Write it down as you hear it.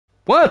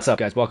What's up,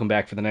 guys? Welcome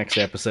back for the next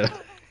episode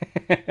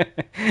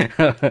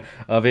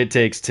of It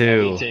Takes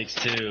Two.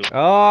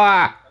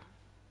 Ah!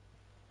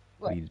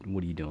 What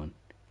are you doing?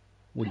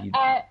 What are you?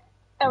 I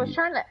was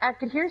trying to. I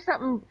could hear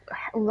something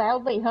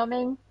loudly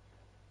humming,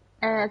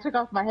 and I took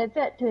off my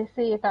headset to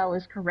see if I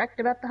was correct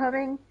about the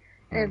humming.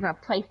 And it was my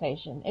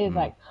PlayStation. It was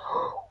like,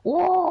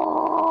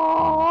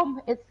 whoa!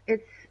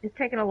 It's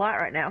taking a lot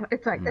right now.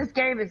 It's like this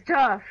game is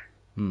tough.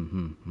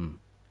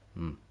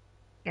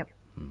 Yep.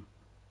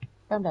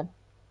 I'm done.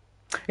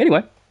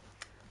 Anyway,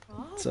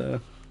 let's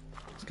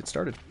get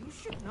started. You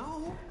should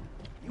know.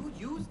 You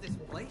use this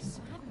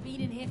place. I haven't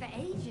been in here for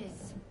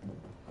ages.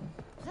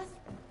 Plus,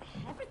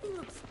 everything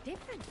looks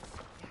different.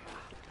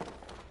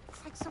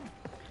 It's like some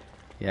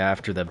Yeah,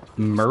 after the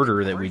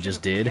murder that we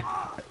just did.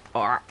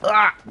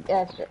 Yeah.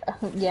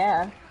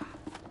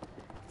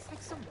 It's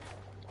like some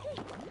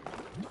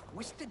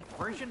twisted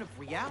version of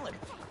reality.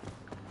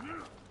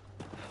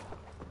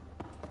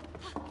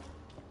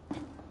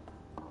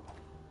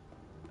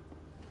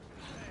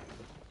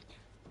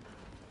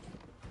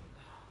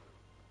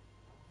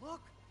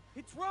 Look,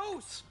 it's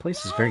Rose. This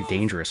place is very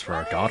dangerous for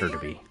our daughter to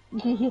be.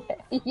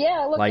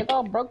 Yeah, look, Like, it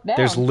all broke down.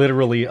 there's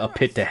literally a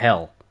pit to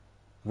hell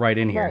right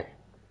in here. Right.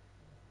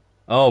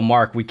 Oh,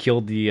 Mark, we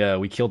killed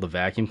the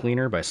vacuum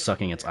cleaner by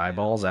sucking its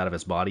eyeballs out of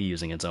its body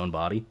using its own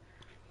body.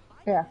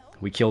 Yeah.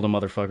 We killed a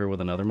motherfucker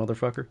with another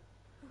motherfucker.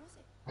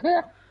 Yeah.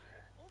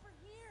 Over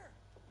here.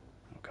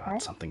 Oh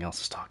god, something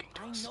else is talking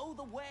to I us. know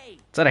the way. Is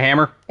that a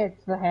hammer?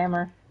 It's the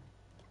hammer.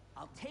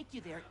 I'll take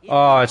you there.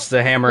 Oh, it's the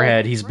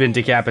hammerhead. He's been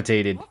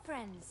decapitated. What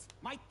friends?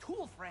 My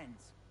tool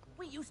friends.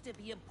 We used to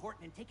be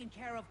important and taken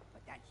care of,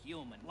 but that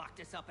human locked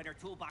us up in her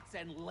toolbox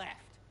and left.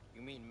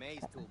 You mean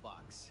May's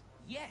toolbox?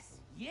 Yes,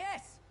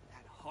 yes.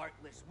 That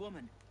heartless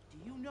woman. Do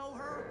you know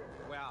her?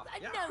 Well,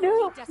 yeah.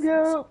 No, he doesn't.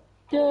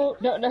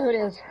 don't know who it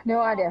is.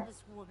 No idea.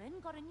 This woman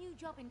got a new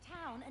job in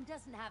town and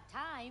doesn't have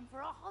time for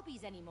our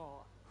hobbies anymore.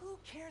 Who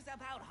cares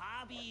about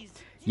hobbies?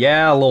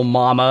 Yeah, little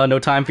mama, no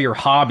time for your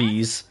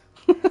hobbies.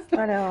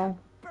 I know.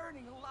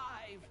 Burning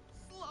alive.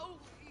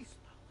 Slowly.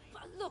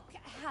 But look,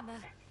 Hammer,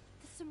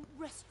 there's some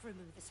rust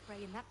remover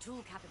spray in that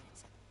tool cabinet.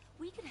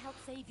 We can help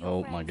save your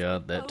Oh friends, my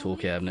god, that but tool only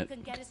if you cabinet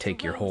can get us could take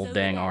to your Rose whole over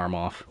dang there. arm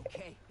off.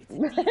 Okay, it's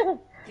a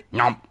deal.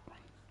 Nom.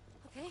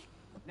 Okay?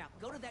 Now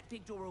go to that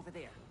big door over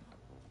there.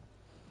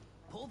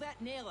 Pull that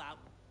nail out.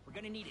 We're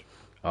gonna need it.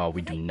 Oh,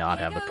 we do not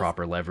have the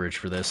proper leverage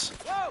for this.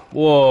 Whoa!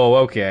 Whoa,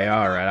 okay,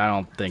 alright, I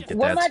don't think that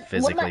that's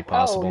physically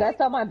possible. Oh,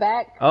 that's on my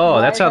back. Oh,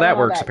 Why that's is how on that my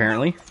works, back?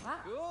 apparently. Wow.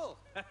 Cool.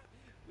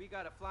 We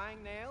got a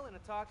flying nail and a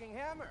talking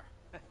hammer.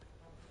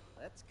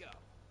 Let's go.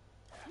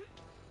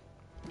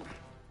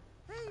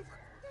 Hey,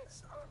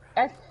 that's all right.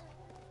 That's...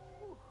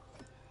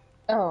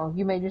 Oh,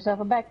 you made yourself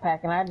a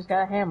backpack, and I just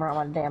got a hammer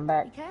on my damn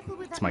back. Be careful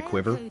with It's that my nail,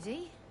 quiver.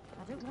 Cody.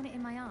 I don't want it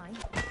in my eye.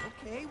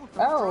 Okay, we'll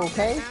Oh, drop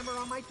okay. that hammer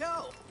on my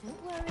toe.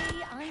 Don't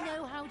worry, I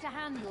know how to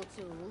handle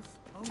tools.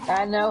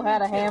 I know how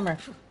to hammer.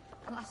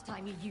 Last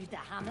time you used a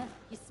hammer,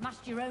 you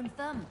smashed your own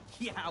thumb.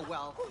 Yeah,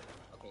 well,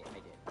 okay, I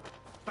did.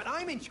 But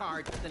I'm in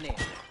charge of the nail.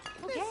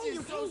 Okay, This is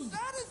okay. so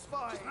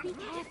satisfying. Be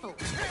careful.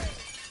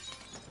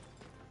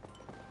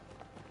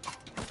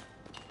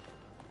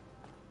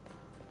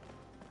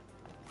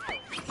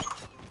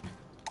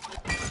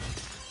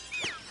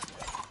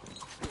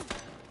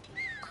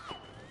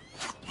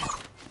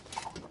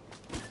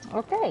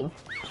 Okay.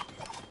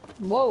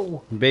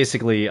 Whoa.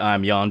 Basically,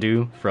 I'm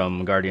Yondu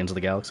from Guardians of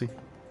the Galaxy.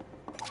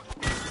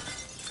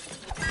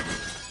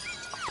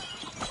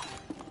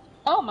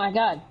 Oh my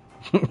god.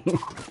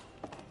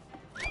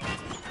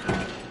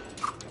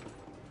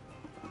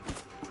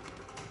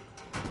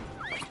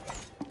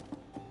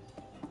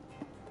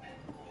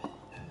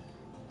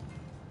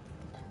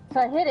 So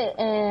I hit it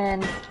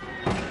and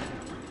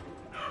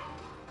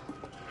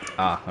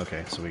Ah,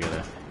 okay, so we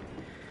gotta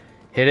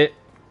hit it.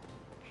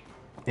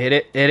 Hit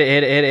it, hit it,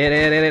 hit it, hit it, hit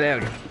it, hit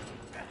it, hit it.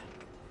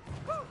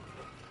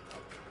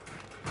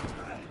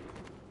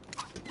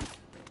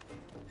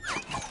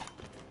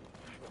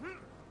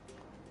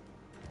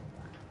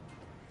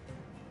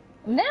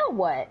 now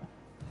what?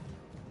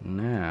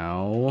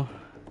 Now...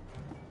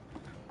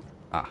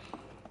 Ah.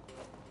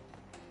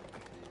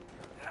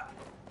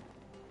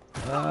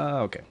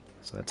 Okay.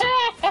 So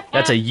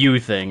that's a you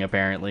thing,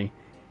 apparently.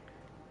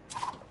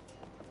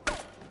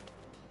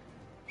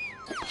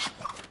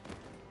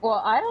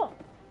 Well,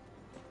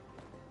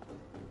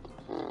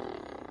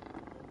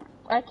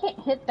 I can't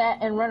hit that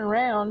and run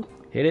around.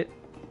 Hit it.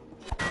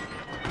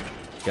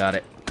 Got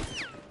it.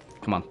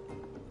 Come on.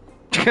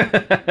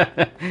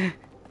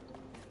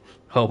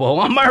 Hobo,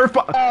 I'm Mary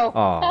Poppins. Oh.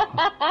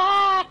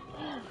 Aw,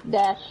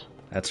 Dash.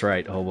 that's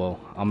right, Hobo.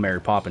 I'm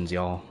Mary Poppins,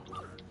 y'all.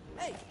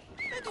 Hey,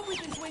 maybe we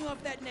can swing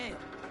off that nail.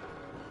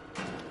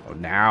 Oh,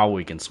 now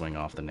we can swing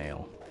off the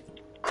nail.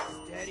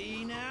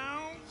 Steady now.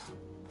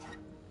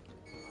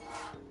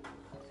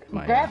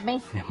 Grab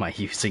me. Am I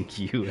using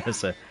you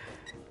as a...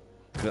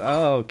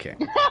 Oh, okay.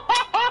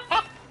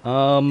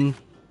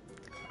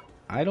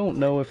 I don't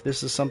know if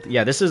this is something...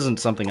 Yeah, this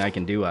isn't something I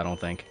can do, I don't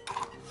think.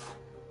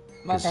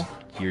 Because Okay.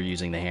 you're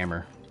using the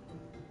hammer.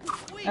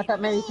 We I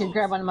thought maybe you could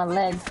grab one of my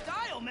legs.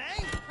 Style, May.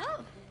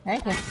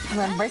 Thank you. I'm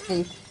gonna break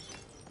these.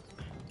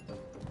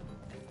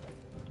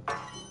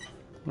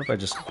 What if I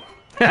just...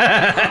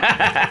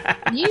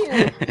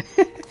 You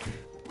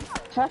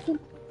fucking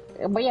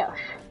well.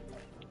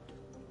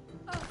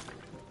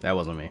 That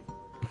wasn't me.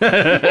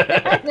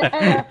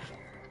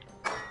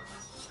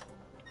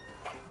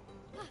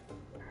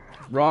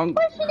 Wrong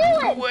What's she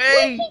doing?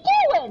 way. What's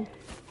she doing?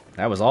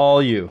 That was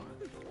all you.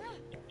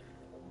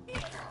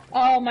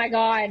 Oh my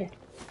god.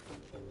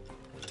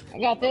 I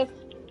got this.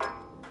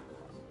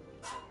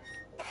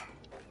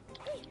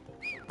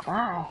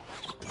 Bye.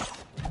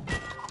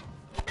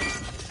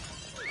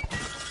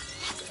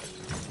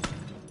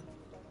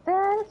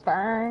 That's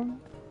fine.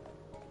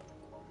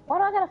 Why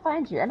do I gotta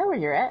find you? I know where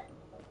you're at.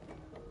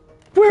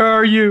 Where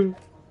are you?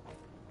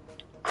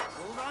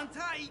 Hold on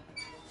tight.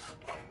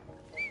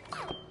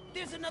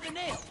 There's another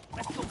nail.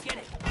 Let's go get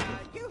it.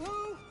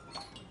 Yoo-hoo!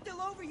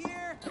 Still over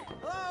here.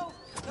 Hello?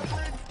 The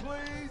bridge,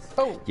 please.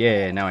 Oh,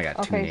 Yeah, now I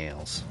got 2 Okay.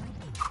 nails.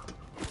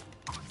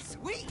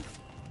 Sweet.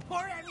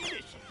 More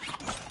ammunition.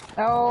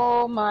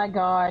 oh my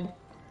god.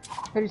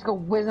 They're just go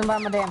whizzing by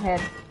my damn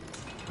head.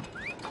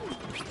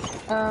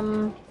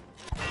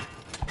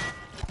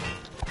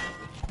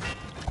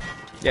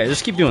 Yeah,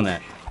 just keep doing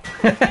that.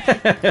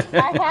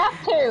 I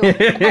have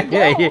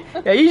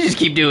to. yeah, you just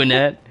keep doing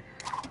that.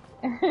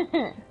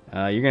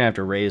 You're gonna have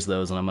to raise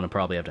those, and I'm gonna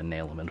probably have to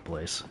nail them into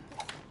place.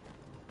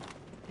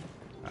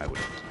 I would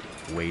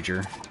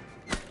wager.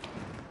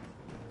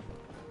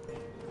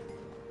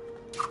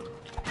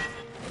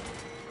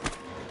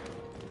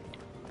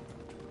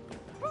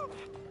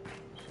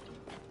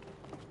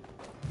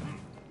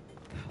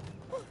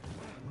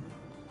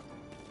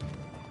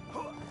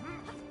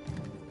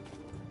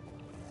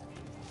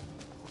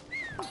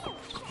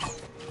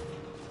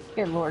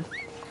 Good lord.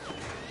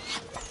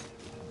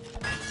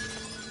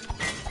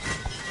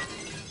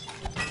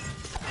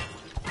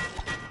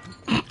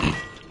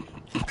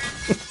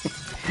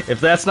 If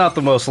that's not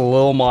the most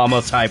Lil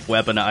Mama type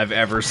weapon I've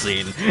ever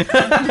seen. It's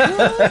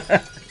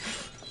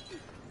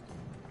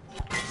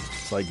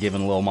like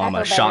giving Lil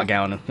Mama a feel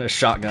better.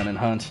 shotgun and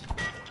hunt.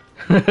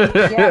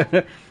 Yeah.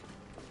 You-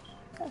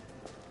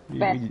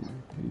 Best. you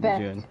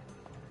Best. good.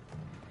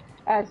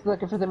 I was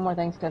looking for the more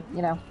things to,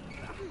 you know,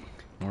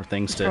 More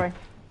things destroy.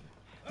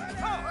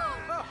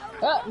 to...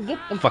 Oh, get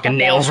the Fucking fuck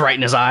nails out. right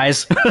in his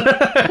eyes. Fucking-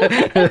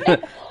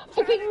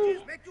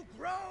 Make you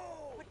grow.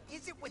 What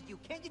is it with you?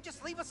 Can't you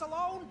just leave us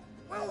alone?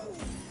 Well,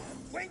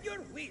 when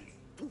you're willing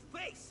to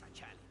face a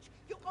challenge,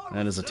 you always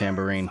That is a learn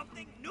tambourine.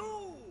 something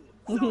new.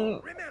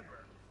 So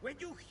remember, when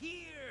you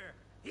hear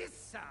this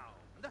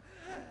sound,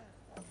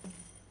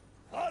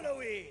 follow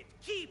it.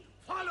 Keep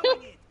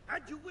following it,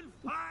 and you will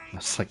find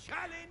That's like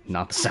challenge.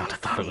 not the sound I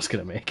thought it was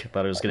gonna make. I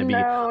thought it was gonna be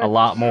No, a it's-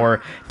 lot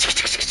more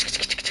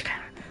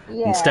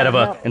Yeah, instead of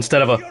no. a Your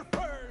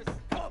first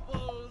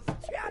couples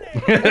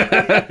challenge.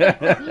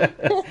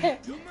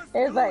 You must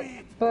It's do like,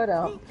 it but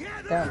don't,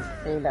 together.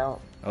 you don't.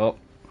 Oh,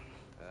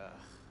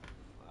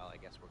 Well, I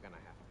guess we're gonna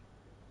have to.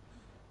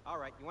 All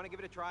right, you want to give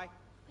it a try?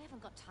 We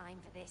haven't got time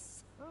for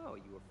this. Oh,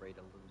 you afraid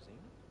of losing?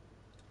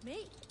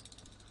 Me?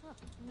 Huh,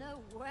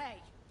 no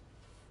way.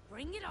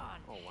 Bring it on.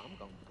 Oh, I'm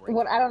gonna break.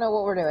 What? I don't know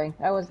what we're doing.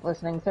 I was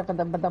listening, except for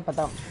the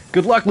ba-dum.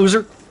 good luck,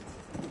 loser.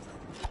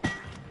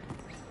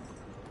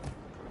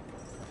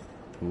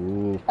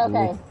 Ooh,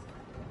 Okay. ooh.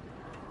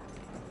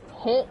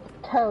 Hit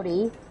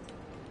Cody.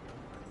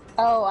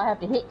 Oh, I have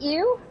to hit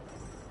you?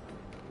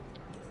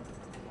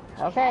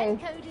 Okay.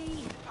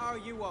 Cody. Oh,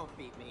 you won't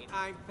beat me.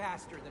 I'm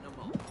faster than a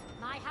mole.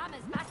 My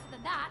hammer's faster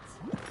than that.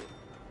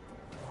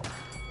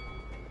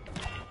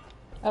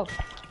 Oh.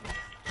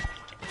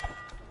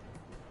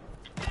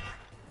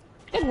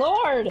 Good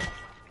lord!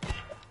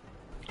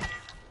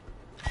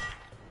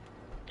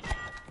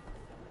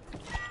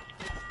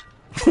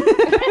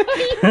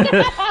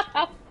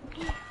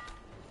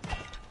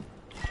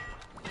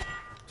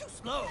 Too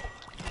slow.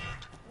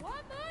 One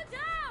more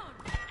down.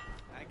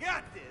 I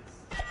got this.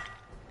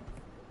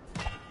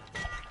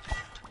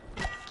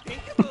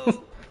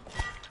 Peekaboo.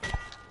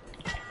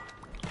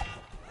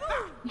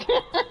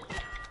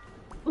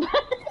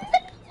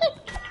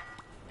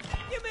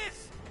 You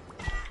missed.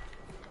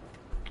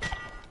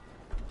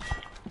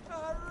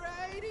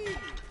 Alrighty.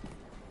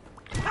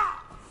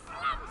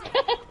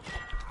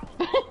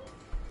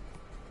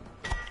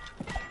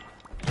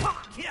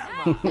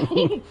 Yeah.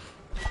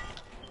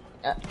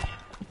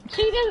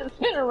 She doesn't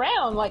spin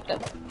around like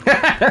this.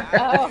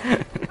 Oh.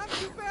 I'm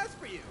too fast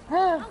for you.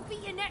 I'll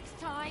beat you next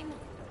time.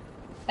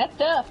 That's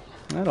tough.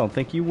 I don't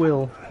think you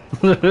will.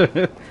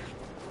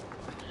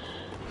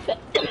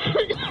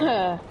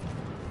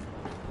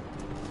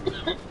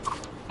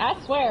 I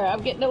swear,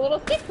 I'm getting a little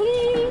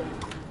sickly.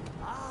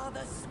 Ah,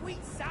 the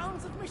sweet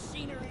sounds of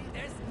machinery.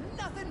 There's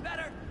nothing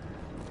better.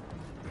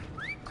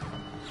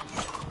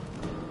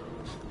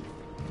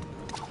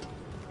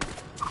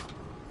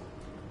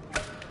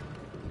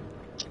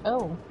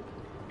 Oh.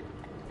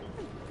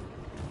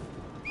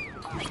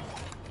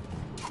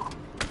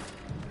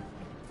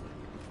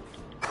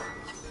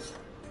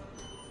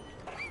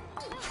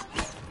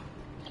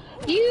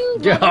 You.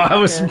 Yeah, I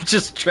was motherfucker.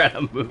 just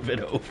trying to move it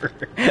over.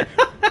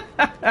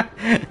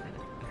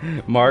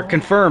 Mark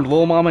confirmed,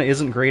 Lil Mama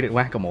isn't great at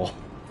whack-a-mole.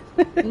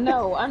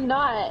 No, I'm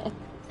not.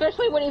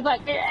 Especially when he's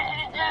like,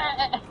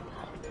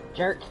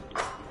 jerk.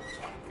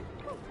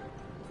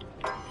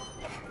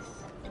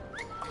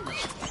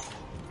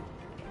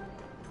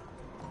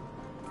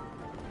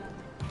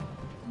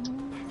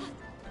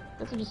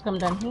 This will just come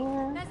down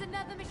here. There's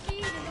another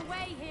machine in the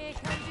way here,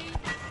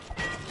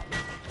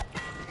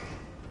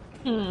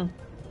 Cody.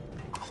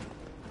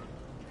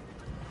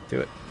 Do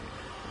it.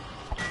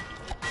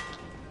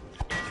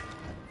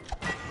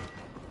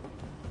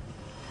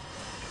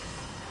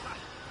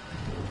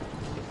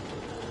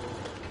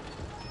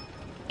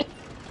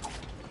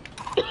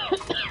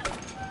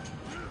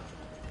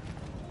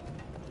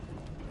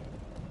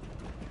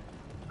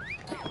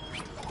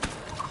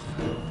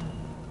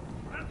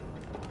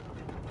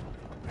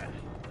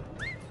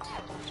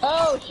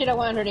 Oh shit! I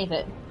went underneath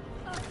it.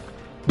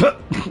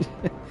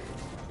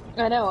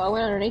 I know. I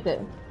went underneath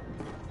it.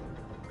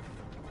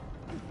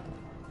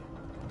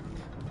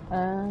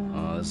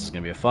 Oh, this is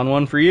gonna be a fun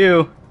one for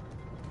you.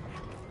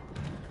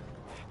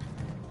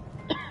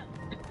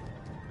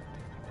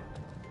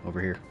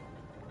 Over here.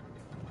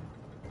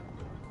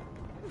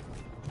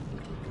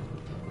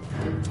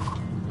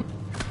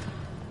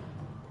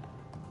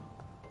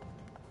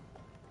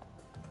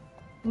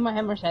 My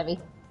hammer's heavy.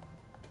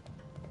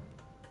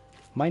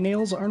 My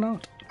nails are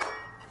not.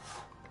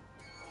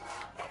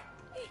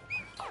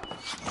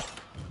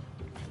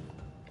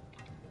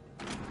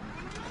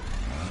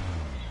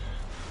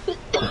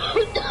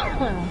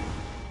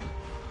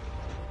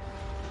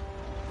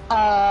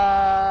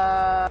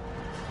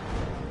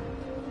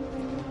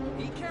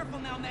 Be careful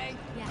now, May.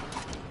 Yeah.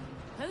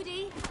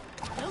 Cody,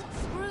 don't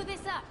screw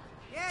this up.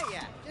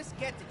 Yeah, just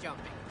get to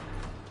jumping.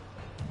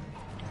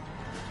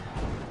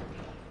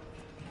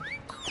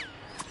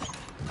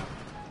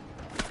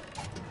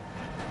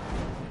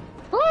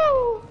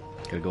 Woo!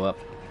 Gotta go up.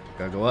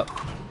 Gotta go up.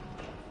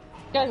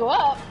 Gotta go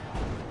up.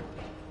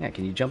 Yeah,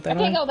 can you jump I that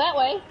can't high? go that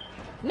way.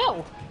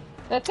 No,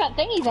 that's got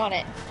thingies on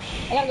it.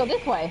 I gotta go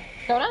this way,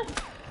 don't I?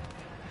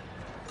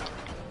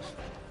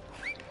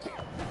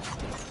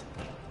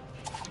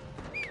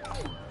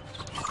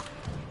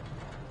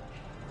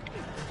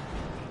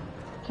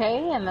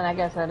 Okay, and then I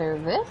guess I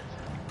do this.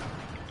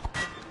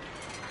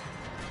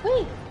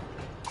 Whee!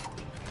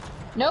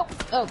 Nope.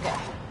 Okay.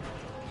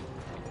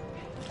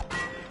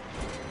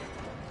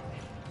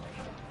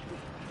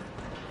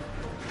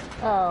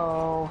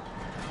 Oh.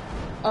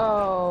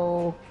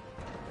 Oh.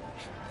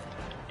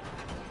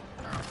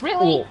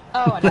 Really? Ooh.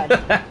 Oh, I died.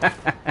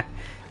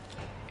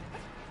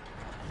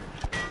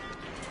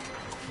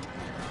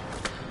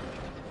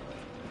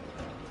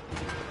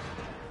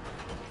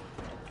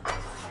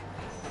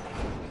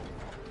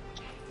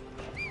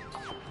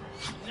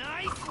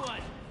 Nice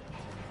one.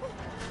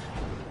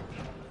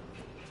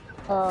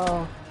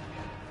 Oh.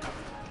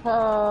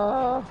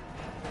 Oh.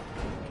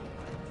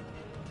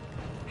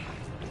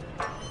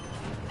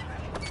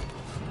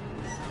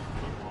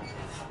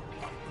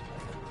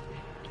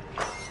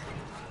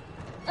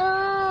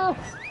 Oh.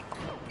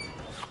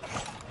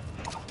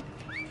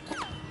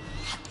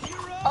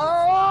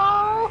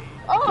 Oh.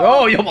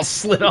 Oh, you almost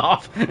slid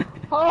off.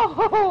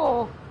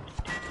 Oh.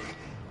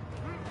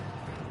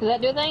 Does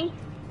that do a thing?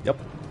 Yep.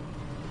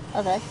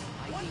 Okay.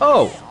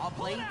 Oh. All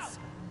blades?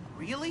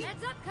 Really?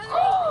 Heads up, Cody.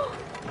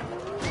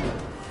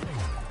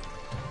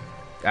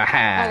 Aha,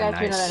 I got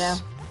nice. you another now.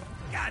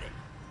 Got it.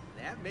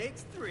 That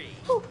makes 3.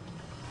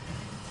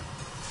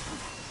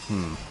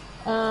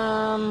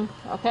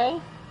 Okay.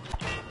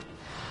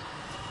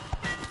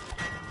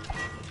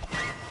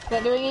 Is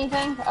that doing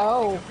anything?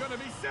 Oh.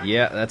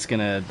 Yeah, that's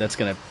gonna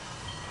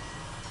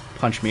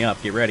punch me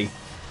up. Get ready.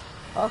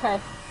 Okay.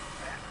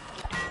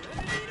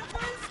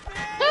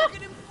 Look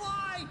at him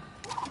fly.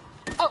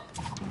 Oh.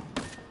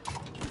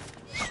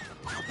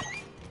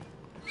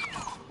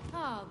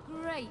 Oh,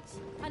 great.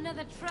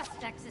 Another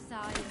trust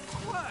exercise.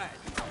 What?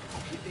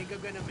 You think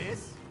I'm gonna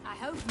miss? I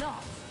hope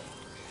not.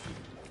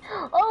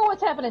 Oh,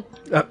 what's happening?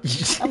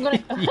 I'm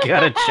gonna. You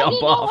gotta I jump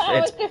didn't know off how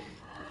I was it.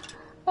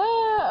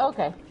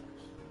 okay.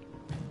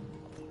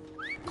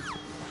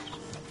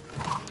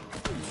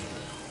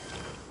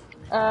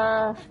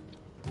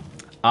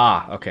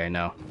 Ah, okay,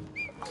 no.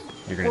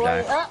 You're gonna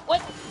die.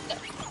 What?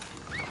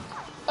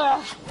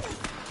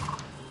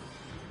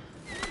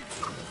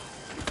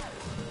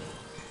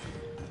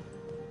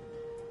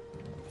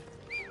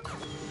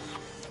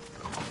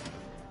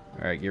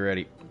 Alright, get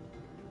ready.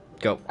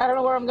 Go. I don't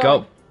know where I'm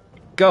going.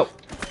 Go. Go.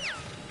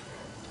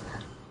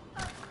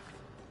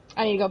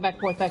 I need to go back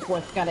forth, back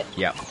forth. Got it.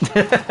 Yeah.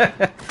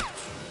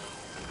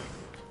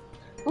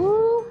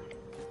 Ooh.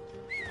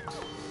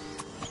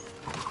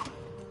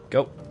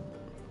 Go.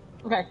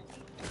 Okay.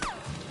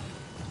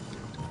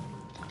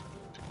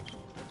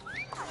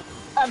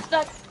 I'm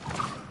stuck.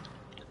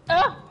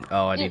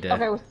 Oh, I need to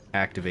okay,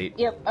 activate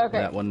Yep, okay.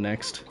 that one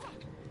next.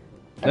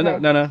 Okay, No,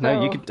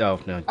 you so- could. Oh,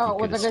 no, you Oh,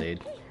 could have was I stayed.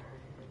 good?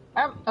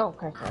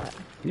 Okay. Alright.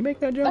 Can you make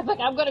that I was jump? like,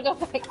 I'm gonna go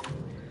back.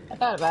 I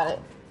thought about it.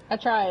 I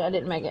tried. I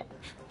didn't make it.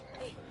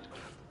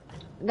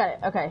 Got it.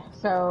 Okay.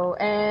 So,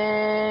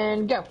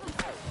 and go.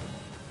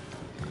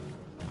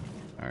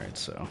 Alright,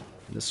 so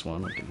this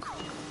one we can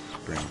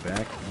bring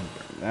back.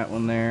 Bring that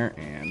one there,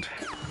 and...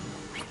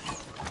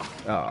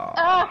 Oh.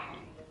 Ah!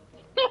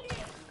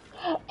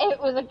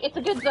 It's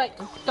a good sight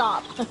to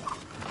stop.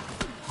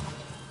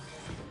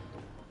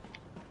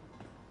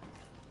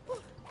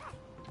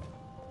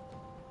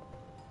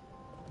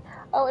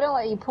 Oh, it don't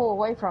let you pull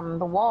away from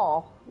the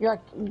wall. You're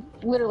like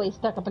literally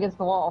stuck up against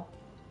the wall.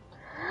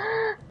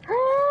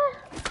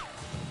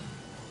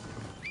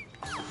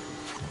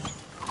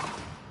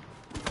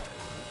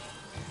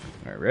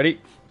 Alright,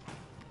 ready?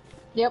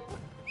 Yep.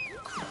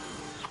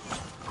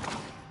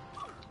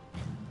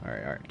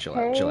 Alright, chill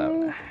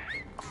out.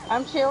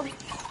 I'm chilled.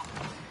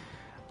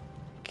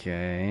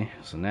 Okay,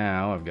 so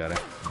now I've got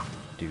to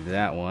do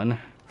that one.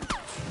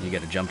 You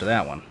got to jump to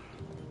that one.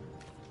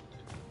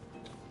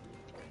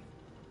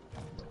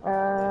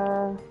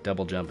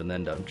 Double jump and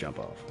then jump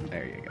off.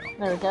 There you go.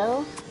 There we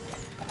go.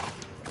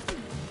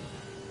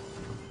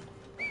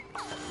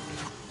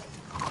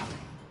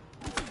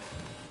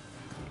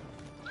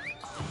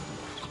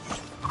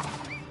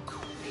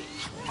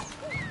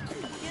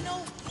 You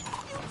know,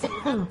 you two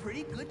have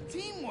pretty good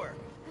teamwork.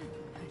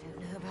 I don't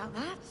know about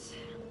that.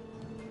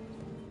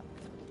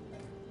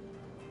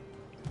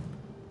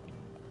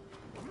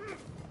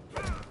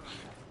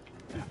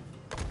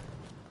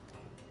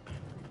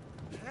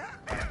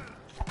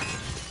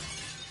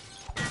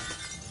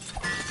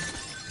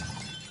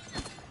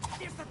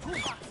 There's the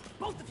toolbox.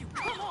 Both of you,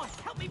 come on,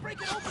 help me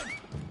break it open.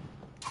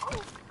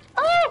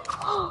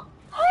 Oh!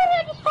 How did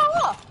I just fall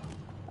off?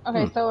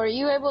 Okay, so are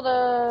you able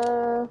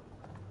to...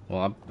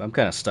 Well, I'm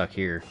kind of stuck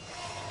here.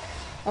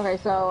 Okay,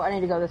 so I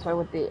need to go this way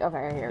with the...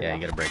 Okay, here we Yeah, go.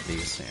 you got to break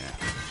these. Yeah.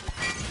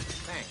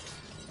 Thanks.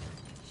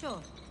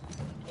 Sure.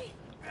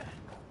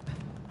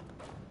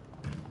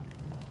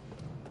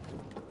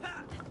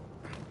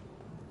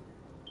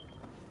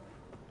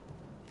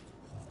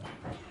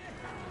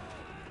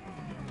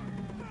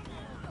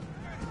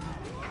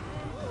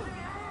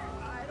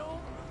 I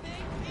don't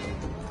think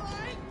it's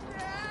like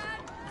that.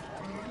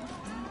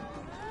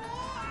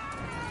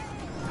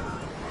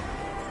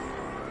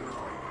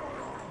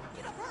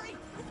 Get up, hurry!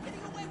 It's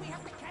getting away. We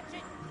have to catch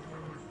it.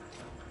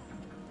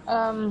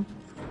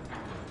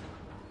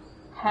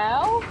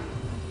 How?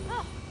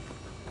 Oh,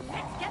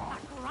 let's get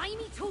that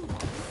grimy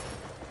toolbox.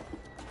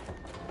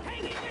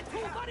 Hang in there,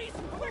 tool buddies.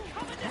 We're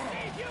coming to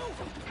save you.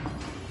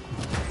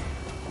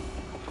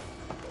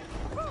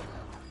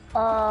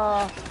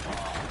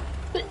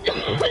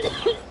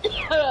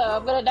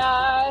 I'm gonna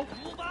die.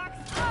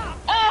 Toolbox up.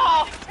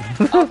 Ah!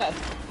 Okay.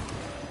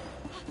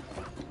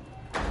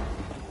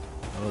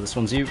 Oh, this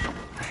one's you.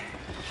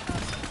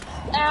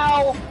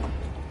 Ow!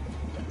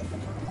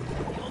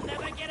 You'll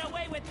never get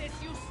away with this,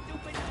 you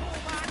stupid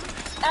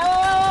toolbox.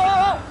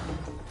 Ow!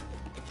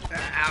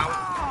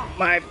 Ow!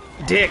 My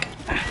dick.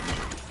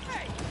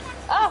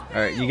 Oh!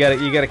 All right, you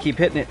gotta keep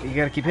hitting it. You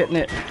gotta keep hitting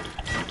it.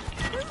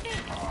 Go easy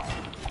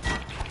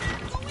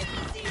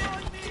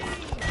on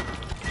me.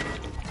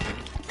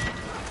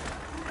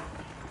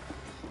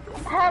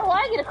 How do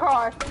I get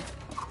across?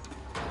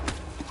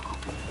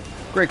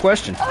 Great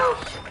question.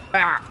 Oh!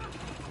 Ah.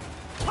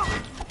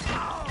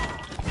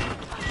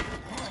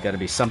 It's got to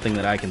be something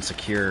that I can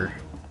secure.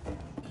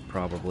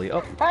 Probably.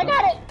 Oh. I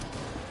got it!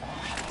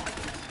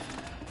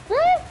 Woo!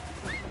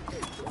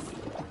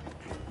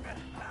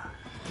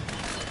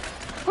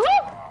 Woo!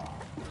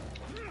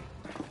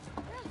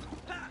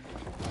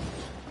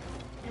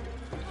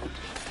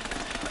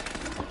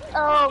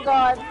 Oh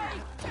god.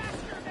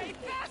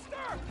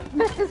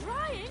 This is...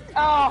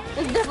 Oh,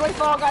 this is definitely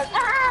Fall Guys.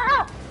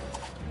 Ah!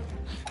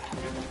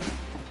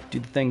 Do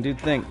the thing. Do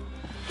the thing.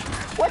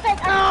 What's that?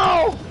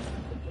 Oh!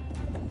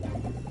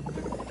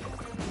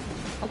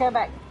 Okay, I'm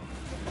back.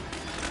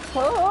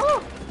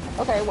 Oh!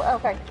 Okay,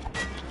 okay.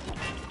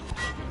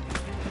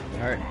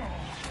 All right.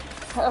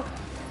 Oh.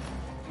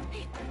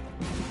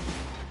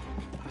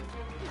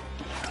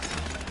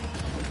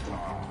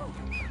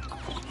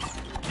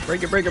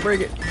 Break it. Break it.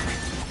 Break it.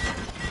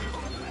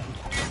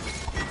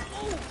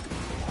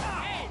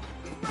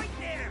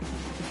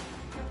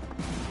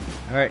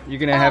 All right, you're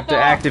gonna have to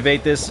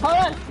activate this. Hold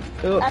on.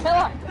 Oh. I fell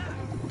off.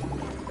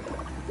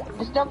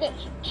 Just don't get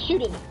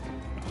shooted.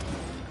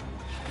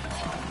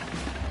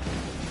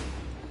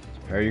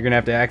 All right, you're gonna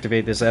have to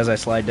activate this as I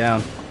slide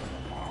down.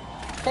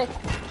 Okay.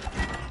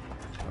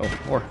 Oh,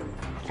 or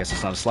I guess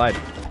it's not a slide.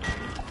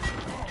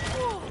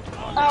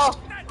 Oh.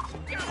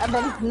 I've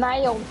been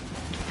nailed.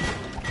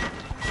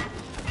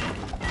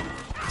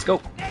 Let's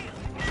go.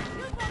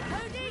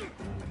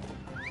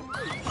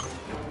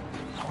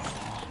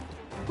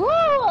 Woo!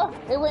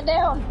 It went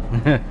down.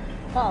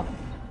 Oh.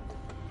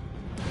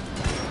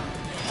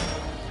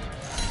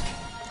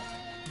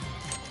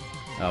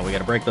 Oh, we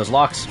gotta break those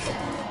locks.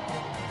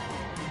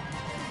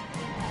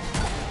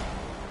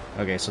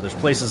 Okay, so there's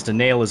places to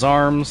nail his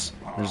arms.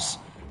 There's...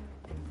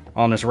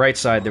 On this right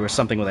side, there was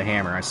something with a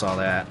hammer. I saw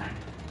that.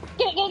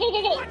 Get it, get it,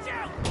 get it, get it!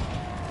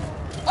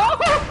 Oh!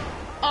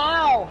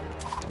 Ow!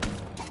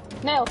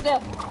 Nail.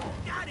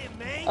 Got him,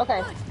 May.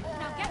 Okay. Good.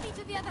 Now get me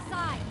to the other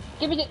side.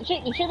 Give me,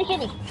 shoot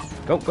me.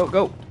 Go, go,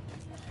 go.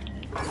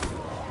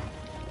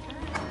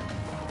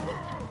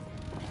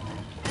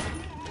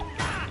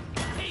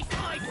 Taste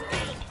my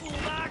steel, fool.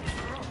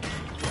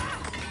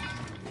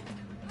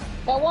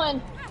 Got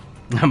one.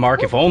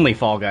 Mark, if only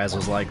Fall Guys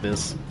was like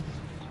this.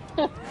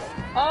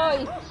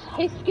 Oh,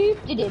 he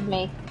scooped it in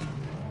me.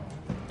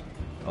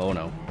 Oh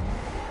no.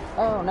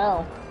 Oh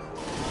no.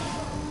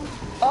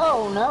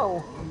 Oh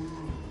no.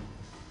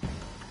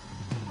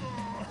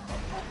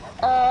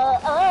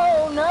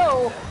 Oh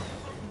no.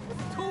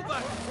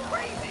 Tuba,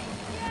 crazy.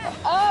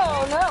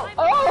 Oh no.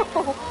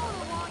 Oh.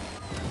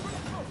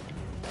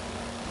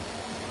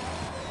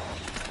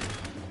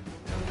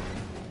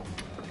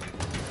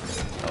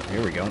 Oh,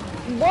 here we go.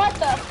 What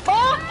the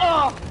fuck?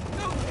 Oh.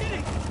 No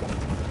kidding.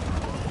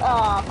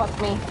 Oh,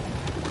 fuck me.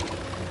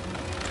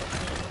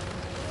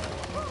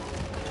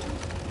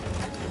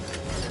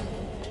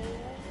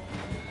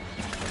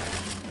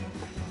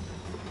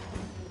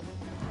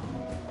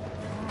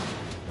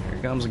 Here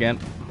it comes again.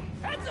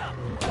 Heads up.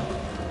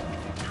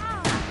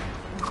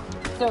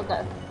 Still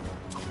good.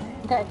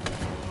 Okay.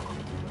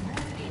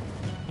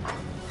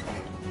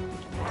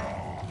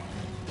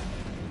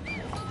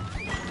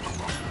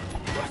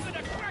 We're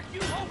gonna crack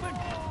you open.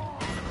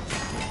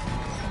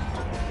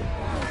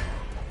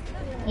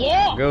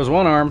 Yeah. There goes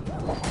one arm.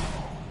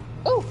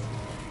 Ooh.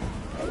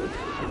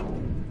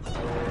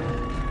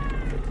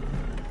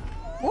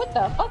 What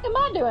the fuck am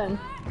I doing?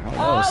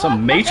 Oh,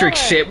 some that's Matrix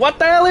my shit. What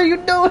the hell are you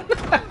doing?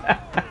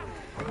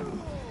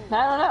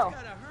 I don't know.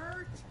 Gotta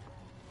hurt.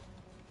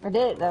 I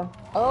did it though.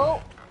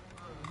 Oh.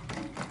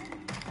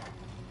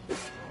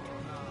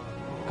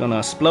 Gonna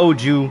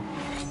explode you.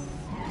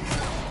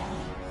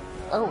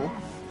 Oh.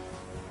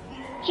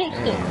 Shoot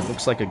stick.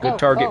 Looks like a good Oh,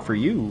 target oh. for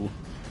you.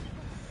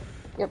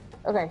 Yep.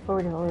 Okay.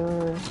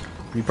 Forward.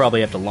 You probably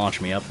have to launch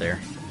me up there.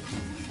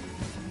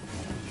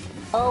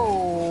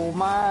 Oh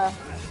my.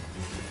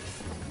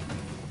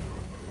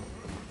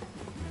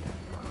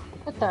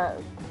 What the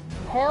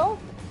hell?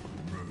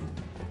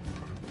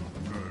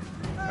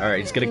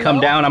 Alright, it's gonna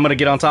come down. I'm gonna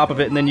get on top of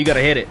it, and then you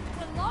gotta hit it.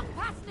 We're long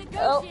past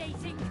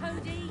negotiating,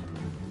 Cody.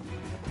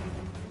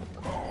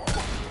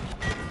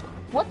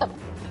 What the?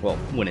 Well,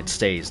 when it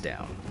stays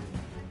down.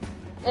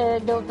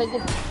 Don't think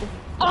it's.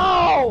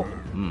 Oh!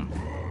 Hmm.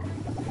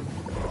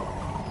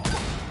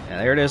 Yeah,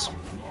 there it is.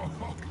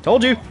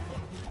 Told you.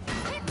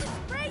 Hit the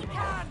spray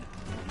can.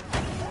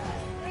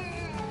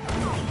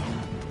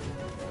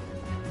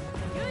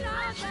 Good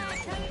on there,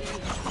 Cody.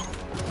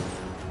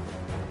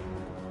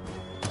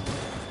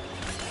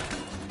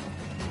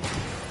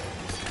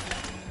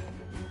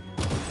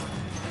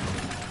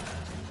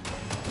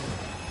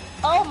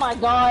 Oh my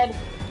god!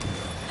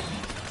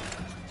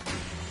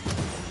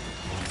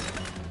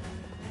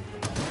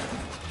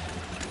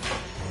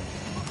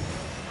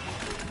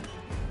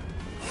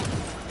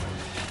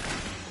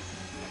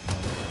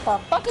 The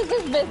fuck is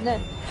this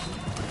business?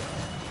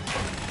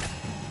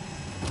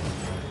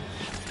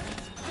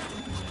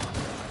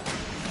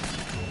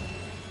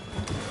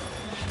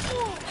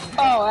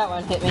 Oh, that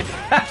one hit me.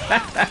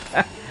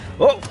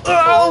 Oh!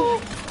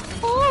 Oh!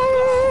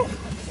 Oh.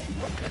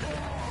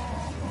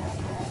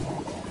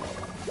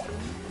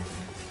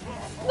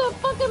 The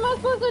fuck am I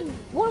supposed to?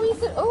 What are we?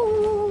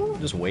 Oh!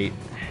 Just wait.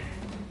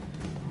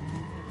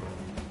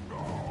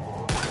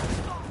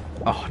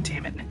 Oh,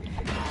 damn it.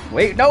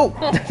 Wait, no!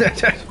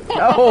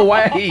 No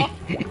way!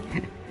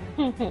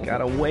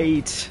 Gotta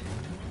wait.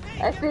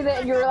 I see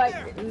that you were like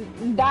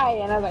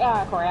dying. I was like,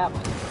 ah, crap.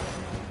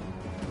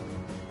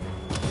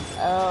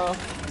 Oh.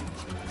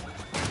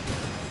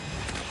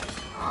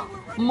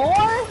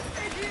 More?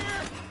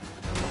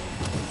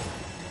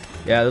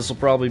 Yeah, this will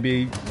probably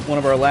be one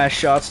of our last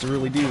shots to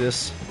really do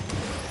this.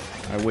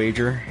 I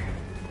wager.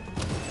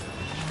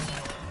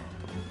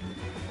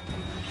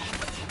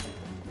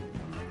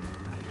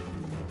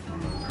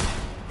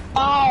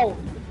 Oh!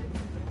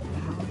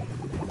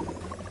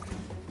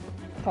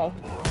 Okay.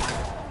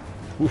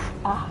 Oof.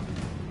 Ah.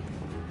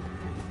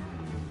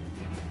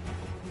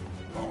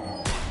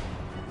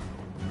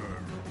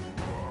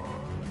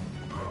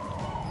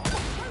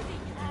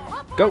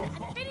 Go!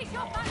 Finish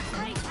off that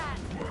spray can.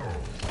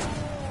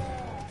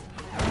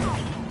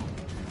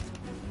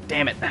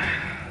 Damn it.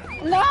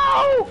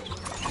 No!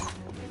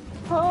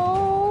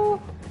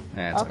 Oh!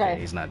 That's okay. Okay.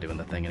 He's not doing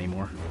the thing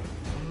anymore.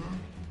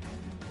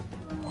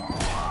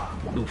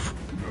 Oof.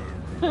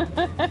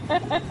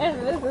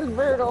 This is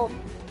brutal.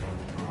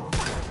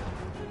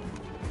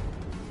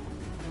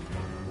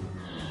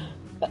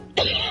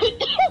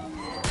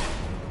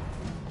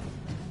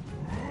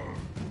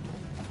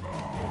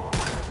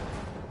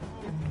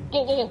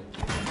 Get.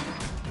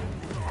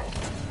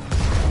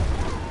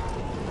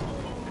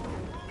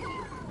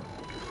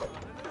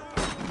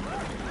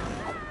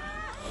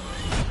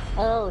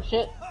 Oh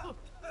shit.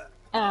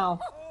 Ow.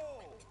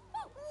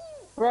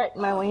 Right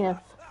in my weenus.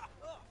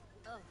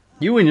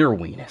 You and your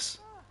weenus.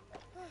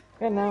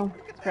 I know.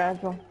 It's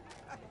fragile.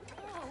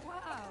 Oh,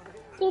 wow.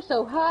 You're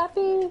so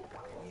happy.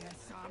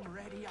 Yes, I'm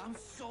ready. I'm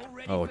so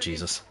ready. Oh, for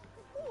Jesus.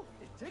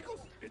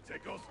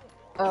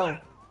 Oh.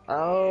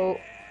 Oh.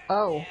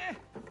 Oh.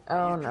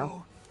 Oh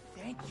no.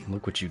 Thank you.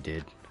 Look what you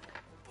did.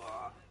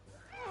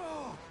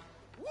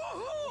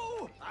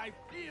 Woohoo! I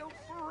feel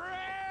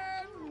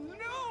brand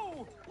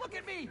new! Look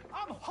at me!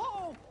 I'm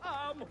whole!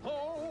 I'm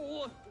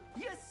whole!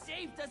 You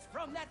saved us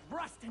from that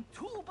rusted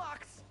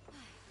toolbox!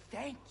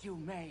 Thank you,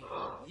 May.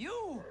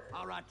 You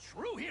are a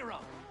true hero!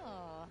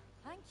 Oh,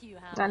 thank you,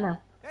 I Hammer. know.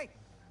 Hey,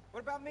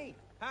 what about me?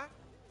 Huh?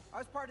 I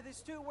was part of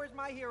this too. Where's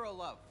my hero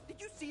love? Did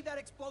you see that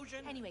explosion?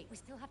 Anyway, we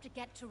still have to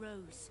get to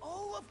Rose.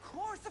 Oh, of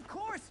course, of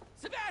course!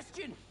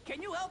 Sebastian,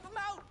 can you help him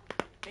out?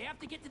 They have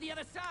to get to the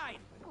other side.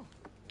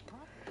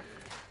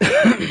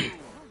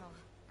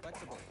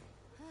 Flexible.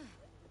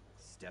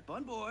 Step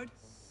on board.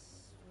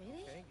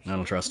 Really? I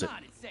don't trust it. Come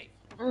on, it's safe.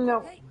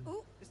 No. Hey,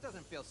 ooh, This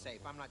doesn't feel safe.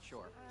 I'm not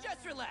sure.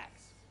 Just relax.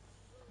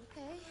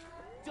 okay.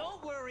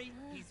 Don't worry,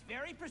 he's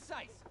very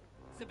precise.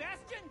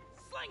 Sebastian,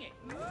 sling it!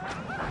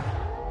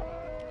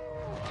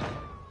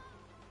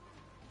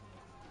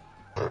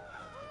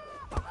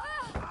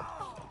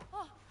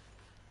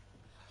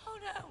 Oh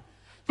no!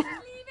 She's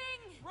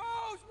leaving!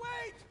 Rose,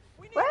 wait!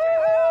 We need Wait!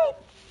 your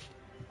help!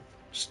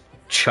 Just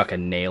chuck a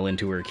nail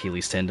into her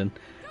Achilles tendon.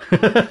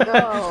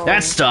 Oh.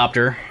 That stopped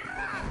her.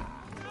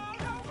 No!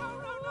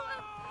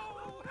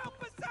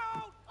 Help us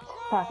out!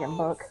 Fucking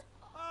book.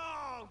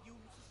 Oh, you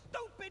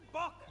stupid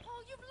book!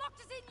 Oh, you've locked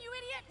us in, you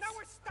idiot! Now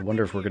we're stuck. I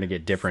wonder if we're gonna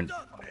get different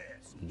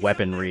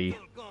weaponry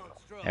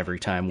every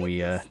time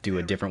we do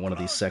a different one of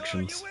these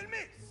sections.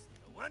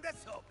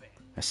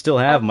 I still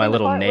have my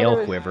little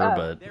nail quiver,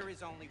 but There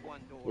is only one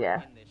door Yeah.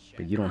 in this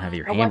shack. you don't have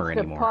your I hammer watched the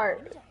anymore.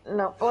 part.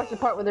 No, I watched the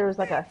part where there was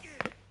like a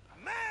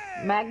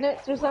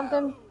magnets or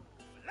something.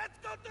 Let's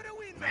go to the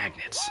window.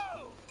 Magnets.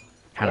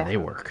 How do Yeah. they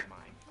work?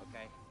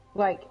 Okay.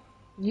 Like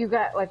you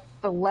got like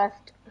the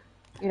left,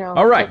 you know.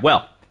 All right,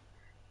 well,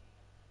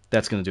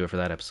 that's going to do it for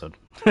that episode.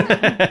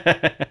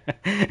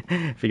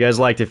 If you guys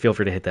liked it, feel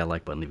free to hit that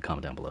like button, leave a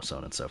comment down below, so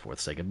on and so forth.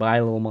 Say goodbye,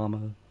 little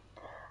mama.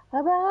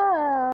 Bye bye.